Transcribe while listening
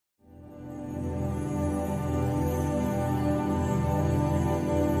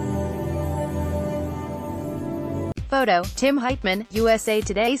Photo, Tim Heitman, USA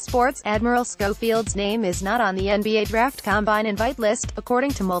Today Sports. Admiral Schofield's name is not on the NBA Draft Combine invite list,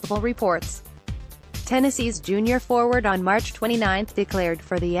 according to multiple reports. Tennessee's junior forward on March 29 declared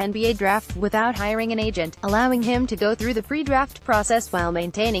for the NBA draft without hiring an agent, allowing him to go through the pre-draft process while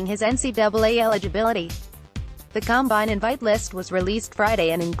maintaining his NCAA eligibility. The Combine invite list was released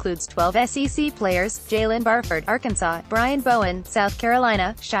Friday and includes 12 SEC players: Jaylen Barford, Arkansas; Brian Bowen, South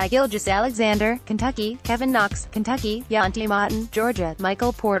Carolina; Shai Gilgeous-Alexander, Kentucky; Kevin Knox, Kentucky; Yonte Martin, Georgia;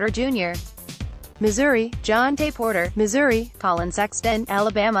 Michael Porter Jr., Missouri; John Tay Porter, Missouri; Colin Sexton,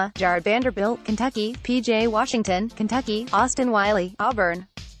 Alabama; Jared Vanderbilt, Kentucky; PJ Washington, Kentucky; Austin Wiley, Auburn.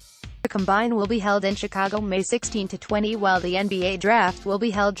 The Combine will be held in Chicago May 16 to 20, while the NBA Draft will be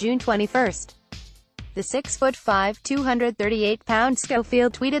held June 21. The 6'5", 238-pound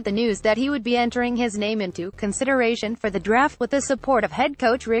Schofield tweeted the news that he would be entering his name into consideration for the draft with the support of head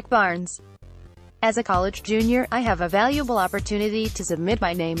coach Rick Barnes. As a college junior, I have a valuable opportunity to submit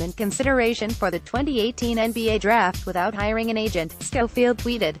my name in consideration for the 2018 NBA Draft without hiring an agent, Schofield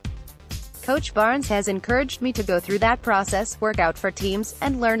tweeted. Coach Barnes has encouraged me to go through that process, work out for teams,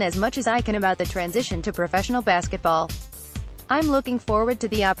 and learn as much as I can about the transition to professional basketball. I'm looking forward to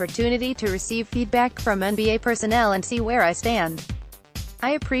the opportunity to receive feedback from NBA personnel and see where I stand.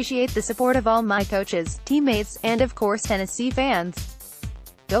 I appreciate the support of all my coaches, teammates, and of course Tennessee fans.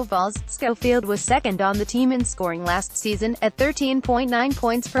 Go Vols! Schofield was second on the team in scoring last season, at 13.9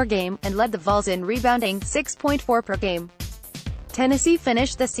 points per game, and led the Vols in rebounding, 6.4 per game. Tennessee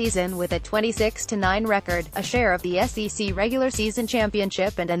finished the season with a 26-9 record, a share of the SEC regular season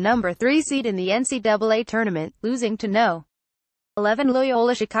championship and a number 3 seed in the NCAA tournament, losing to No. 11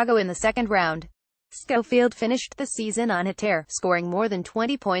 Loyola Chicago in the second round. Schofield finished the season on a tear, scoring more than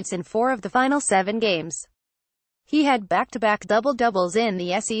 20 points in 4 of the final 7 games. He had back-to-back double-doubles in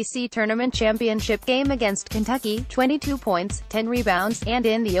the SEC Tournament Championship game against Kentucky, 22 points, 10 rebounds, and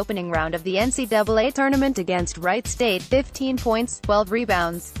in the opening round of the NCAA Tournament against Wright State, 15 points, 12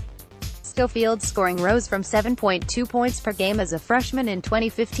 rebounds. Schofield's scoring rose from 7.2 points per game as a freshman in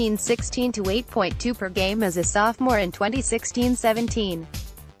 2015-16 to 8.2 per game as a sophomore in 2016-17.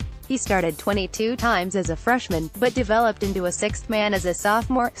 He started 22 times as a freshman, but developed into a sixth man as a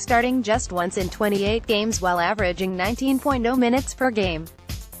sophomore, starting just once in 28 games while averaging 19.0 minutes per game.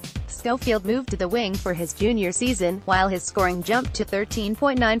 Schofield moved to the wing for his junior season, while his scoring jumped to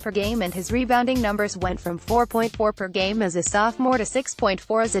 13.9 per game and his rebounding numbers went from 4.4 per game as a sophomore to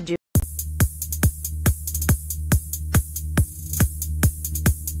 6.4 as a junior.